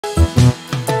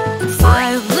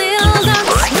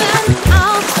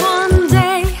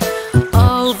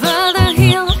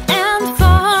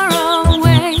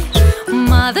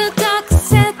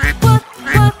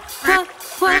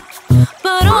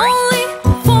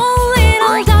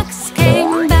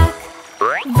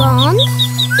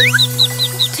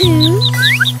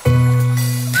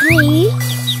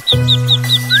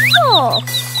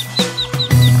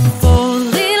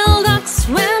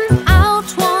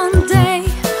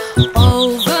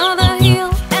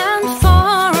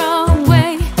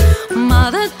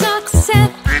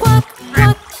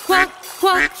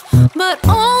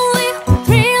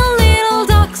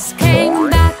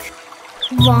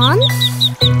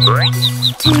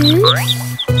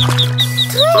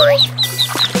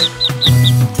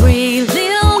Three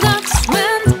little ducks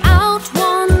went out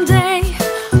one day,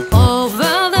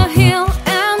 over the hill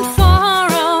and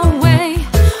far away.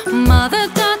 Mother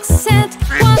duck said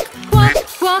quack, quack,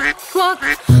 quack, quack,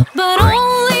 but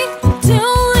only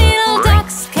two little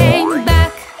ducks came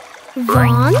back.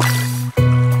 One,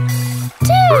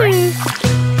 two.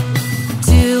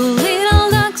 Two little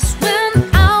ducks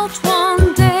went out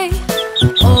one day,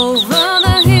 over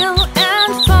the hill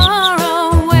and far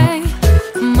away.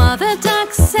 Mother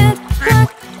duck said quack,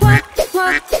 quack,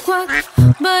 quack, quack,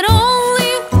 but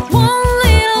only one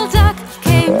little duck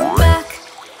came back.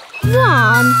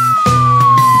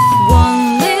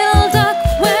 One little duck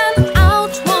went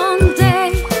out one day,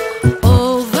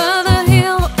 over the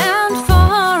hill and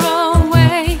far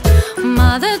away.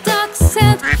 Mother duck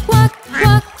said quack,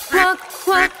 quack, quack,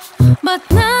 quack, but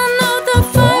none of the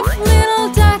five little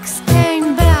ducks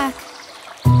came back.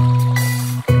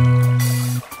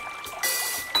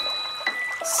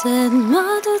 Said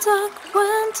Mother duck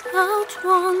went out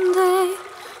one day,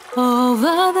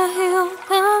 over the hill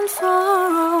and far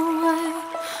away.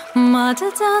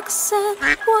 Mother duck said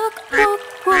quack, quack,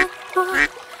 quack, quack,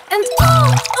 and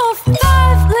all of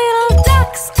five little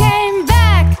ducks came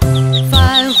back.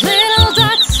 Five little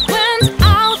ducks went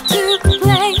out to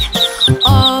play,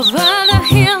 over the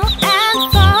hill and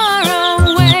far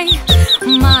away.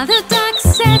 Mother duck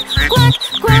said quack,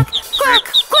 quack, quack,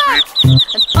 quack,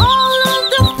 and all of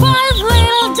the five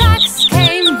little ducks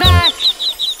came back.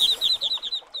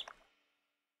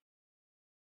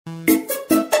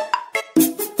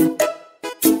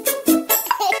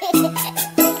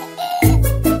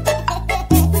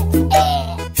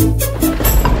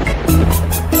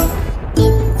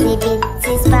 Itsy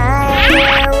bitsy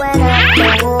spider went up the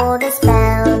water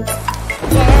spout.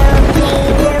 Down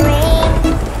came the rain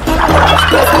and washed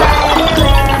the spider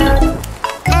out.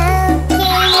 Out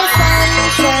came the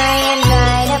sunshine and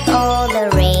dried up all the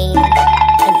rain.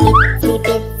 An itsy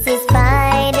bitsy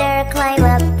spider climbed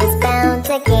up the spout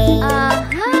again.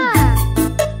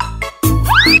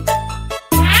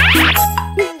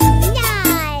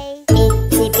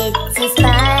 Itsy bitsy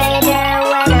spider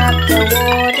went up the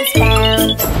water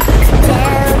spout.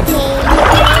 Down came the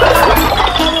rain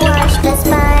and washed the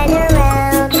spider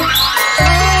out.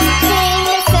 Out came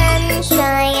the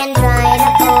sunshine and dried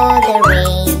up all the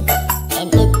rain. An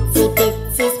itsy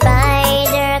bitsy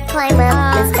spider climbed up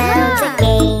the spout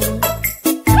again.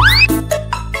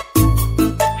 Itsy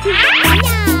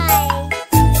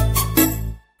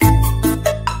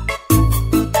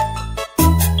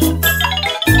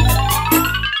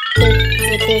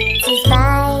bitsy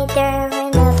spider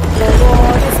went up the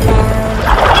water spout.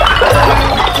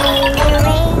 Down came the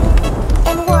rain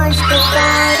and washed the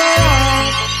spider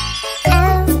out.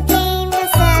 Out came the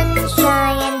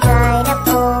sunshine and dried up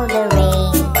all the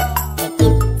rain. An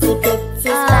itsy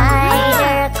bitsy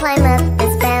spider climbed up the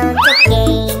spout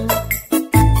again.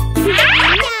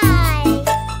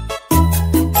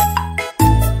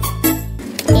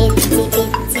 Itsy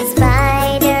bitsy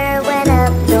spider went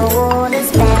up the water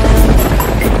spout.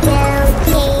 Down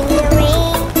came the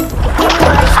rain and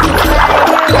washed the spider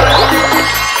out.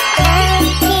 Out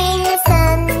came the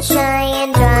sunshine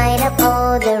and dried up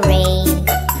all the rain.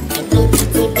 An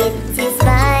itsy bitsy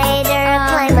spider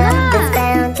climbed up the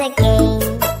spout again.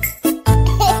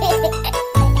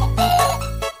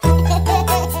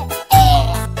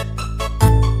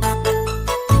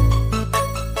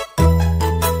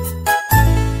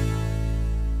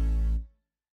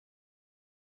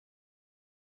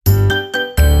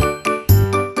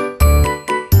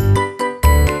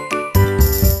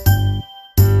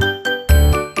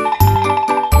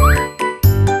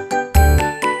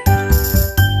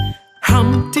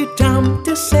 Humpty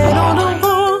Dumpty sat on a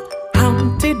wall.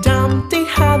 Humpty Dumpty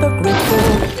had a great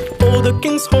fall. All the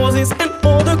king's horses and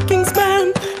all the king's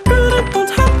men couldn't put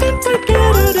Humpty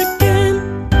together again.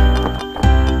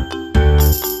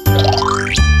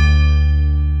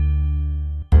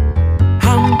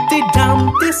 Humpty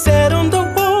Dumpty sat on the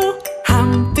wall.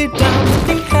 Humpty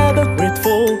Dumpty had a great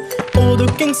fall. All the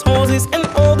king's horses and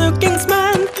all the king's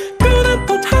men couldn't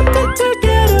put Humpty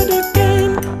together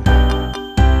again.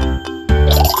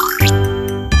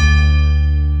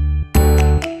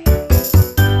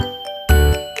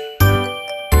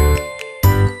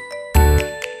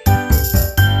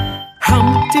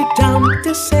 Humpty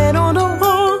Dumpty sat on a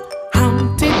wall.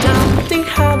 Humpty Dumpty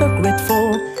had a great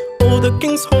fall. All the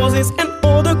king's horses and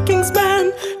all the king's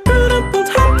men couldn't put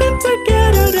Humpty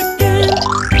together again.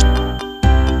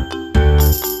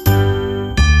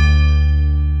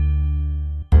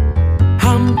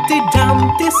 Humpty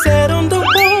Dumpty sat on the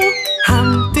wall.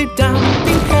 Humpty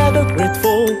Dumpty had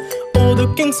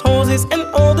horses and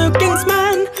all the king's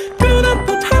men could not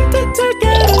put Humpty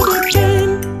together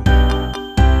again.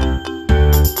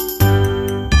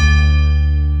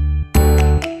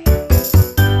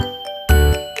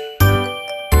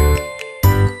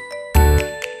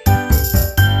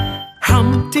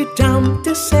 Humpty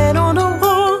Dumpty sat on a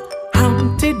wall.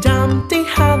 Humpty Dumpty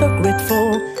had a great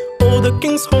fall. All the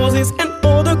king's horses and